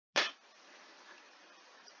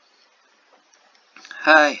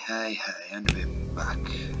Hey, and we're back.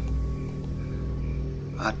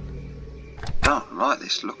 I don't like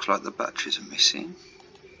this. Looks like the batteries are missing.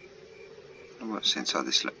 What's inside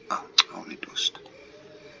this? Oh, only dust.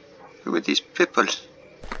 Who are these people?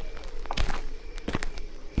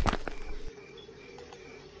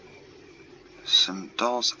 Some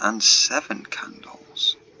dolls and 7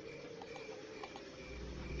 candles.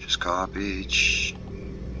 Just garbage.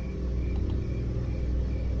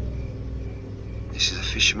 This is a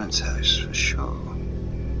fisherman's house for sure.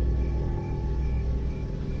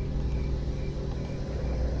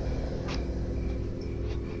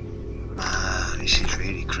 Man, this is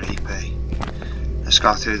really creepy. Let's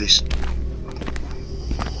go through this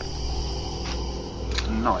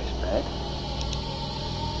nice bed.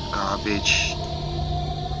 Garbage.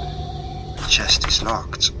 The chest is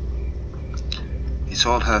locked. It's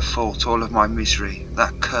all her fault, all of my misery.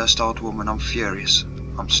 That cursed old woman, I'm furious.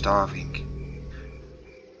 I'm starving.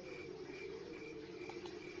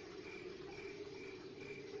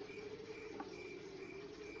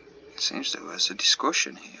 It seems there was a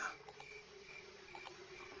discussion here.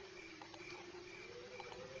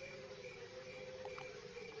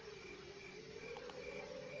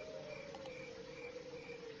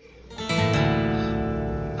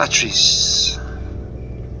 Batteries.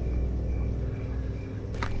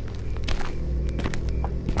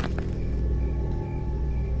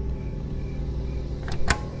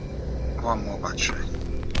 One more battery.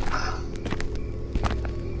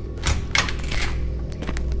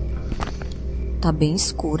 Tá bem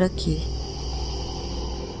escuro aqui.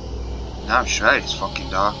 Damn straight, it's fucking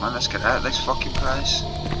dark, man. Let's get out of this fucking place.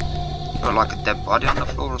 Got like a dead body on the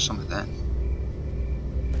floor or something then.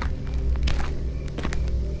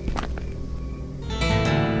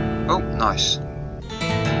 Oh, nice.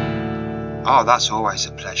 Oh, that's always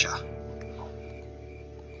a pleasure.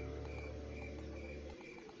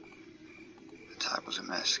 The table's a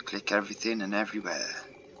mess. Click everything and everywhere.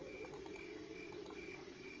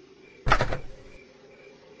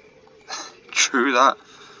 True that.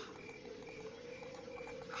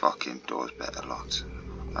 Fucking door's better locked.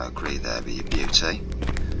 I agree there with your beauty.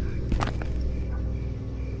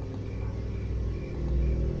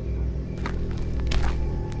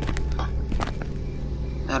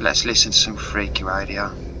 Now let's listen to some freaky radio.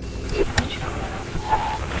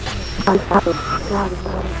 It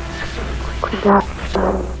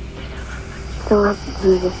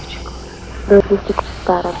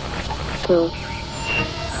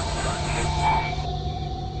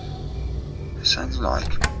sounds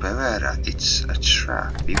like beware, it's a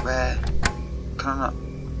trap. Beware. Can I not?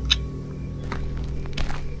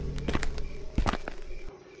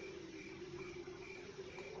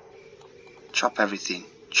 Chop everything.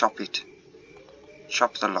 Chop it.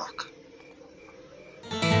 Chop the lock.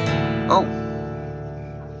 Oh!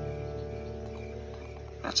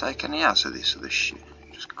 Can I take any out of this shit?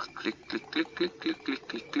 Just click, click, click, click, click, click, click,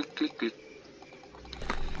 click, click, click, click.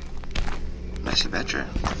 Messy bedroom.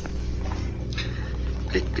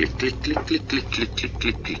 Click, click, click, click, click, click, click, click,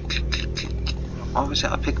 click, click, click, click, click. What was it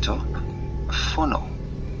I picked up? A funnel.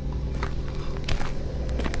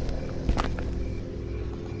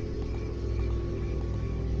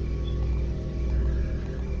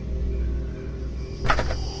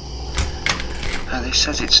 It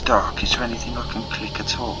says it's dark. Is there anything I can click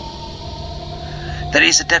at all? There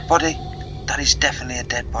is a dead body. That is definitely a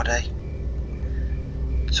dead body.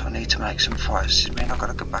 So I need to make some fires. Does it mean I've got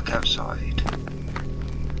to go back outside?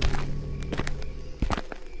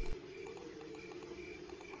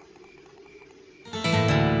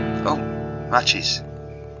 Oh, matches.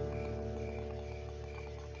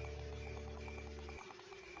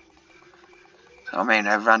 I mean,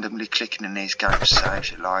 randomly clicking in these games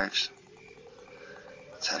saves your lives.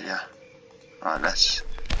 Tell ya. Right, let's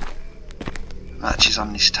matches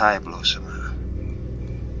on this table or something.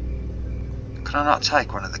 Can I not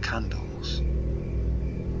take one of the candles?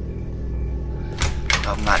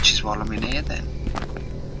 Got matches while I'm in here then.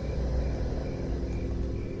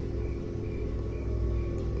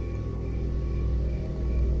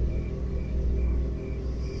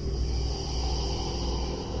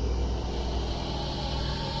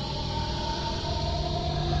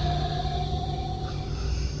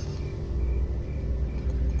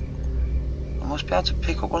 I must be able to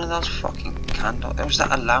pick up one of those fucking candles. Was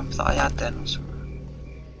that a lamp that I had then or something?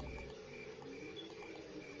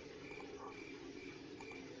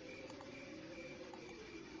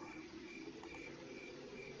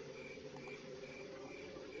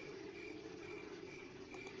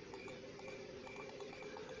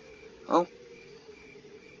 Oh.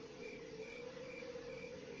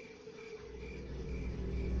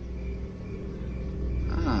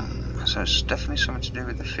 so it's definitely something to do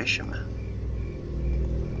with the fisherman.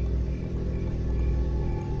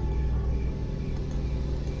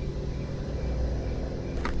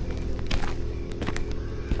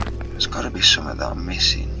 There's got to be something that I'm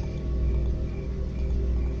missing.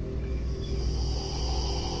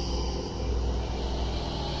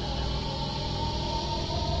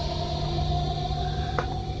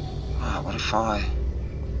 Ah, what if I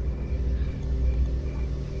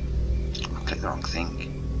click the wrong thing?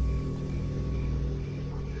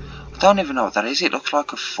 I don't even know what that is. It looks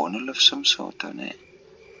like a funnel of some sort, doesn't it?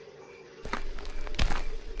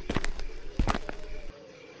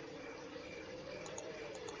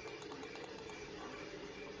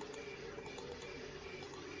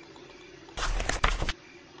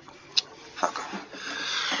 Fuck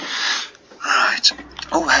off. Right.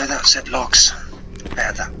 Oh, how that said locks.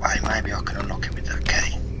 Better that way. Maybe I can unlock it with that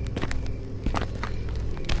key.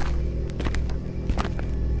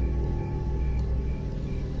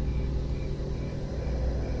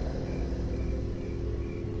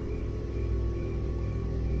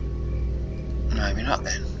 Maybe not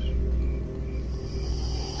then.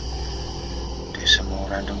 Do some more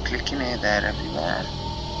random clicking here, there, everywhere.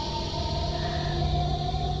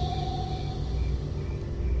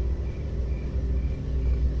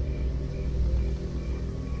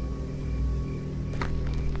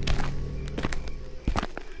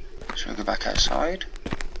 Should we go back outside?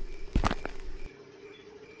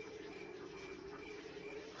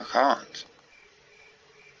 I can't.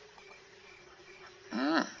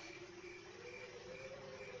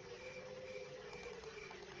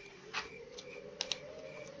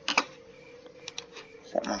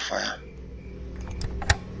 Set them on fire.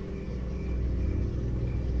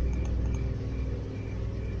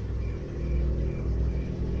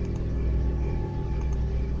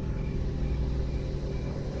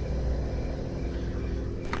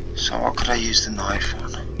 So what could I use the knife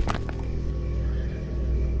on?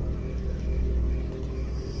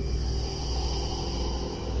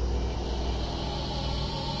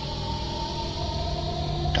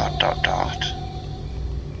 Dot dot dot.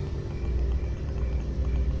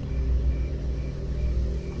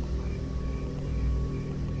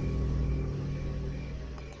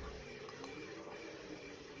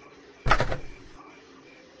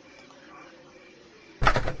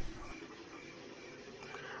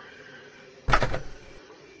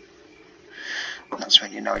 That's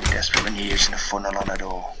when you know you're desperate, when you're using a funnel on a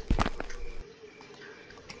door.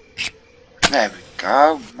 There we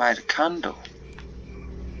go, made a candle.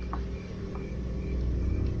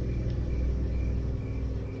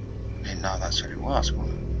 Didn't know that's what it was.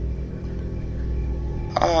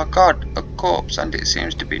 Oh god, a corpse, and it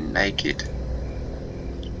seems to be naked.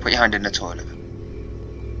 Put your hand in the toilet.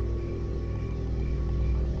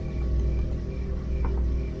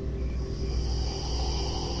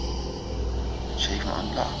 Achievement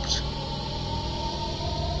unlocked.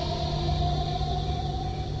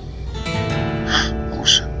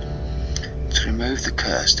 Awesome. To remove the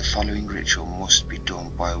curse, the following ritual must be done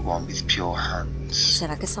by one with pure hands.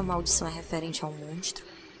 Será que essa maldição é referente ao monstro?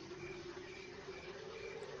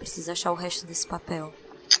 Preciso achar o resto desse papel.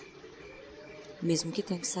 Mesmo que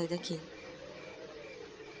tenha que sair daqui.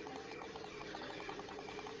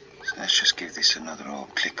 So let's just give this another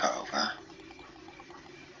old click over.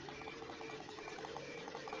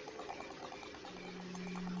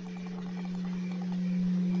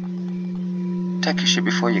 Take your shit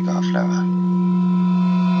before you go, Flower.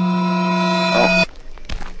 Oh,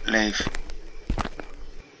 leave.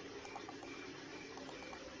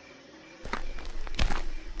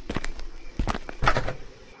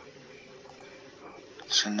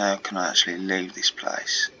 So now can I actually leave this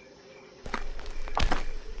place?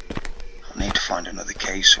 I need to find another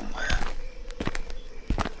key somewhere.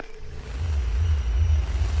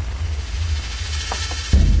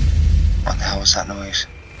 What the hell was that noise?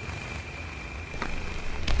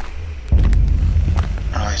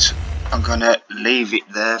 Right, I'm gonna leave it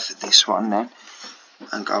there for this one then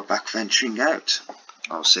and go back venturing out.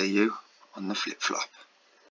 I'll see you on the flip flop.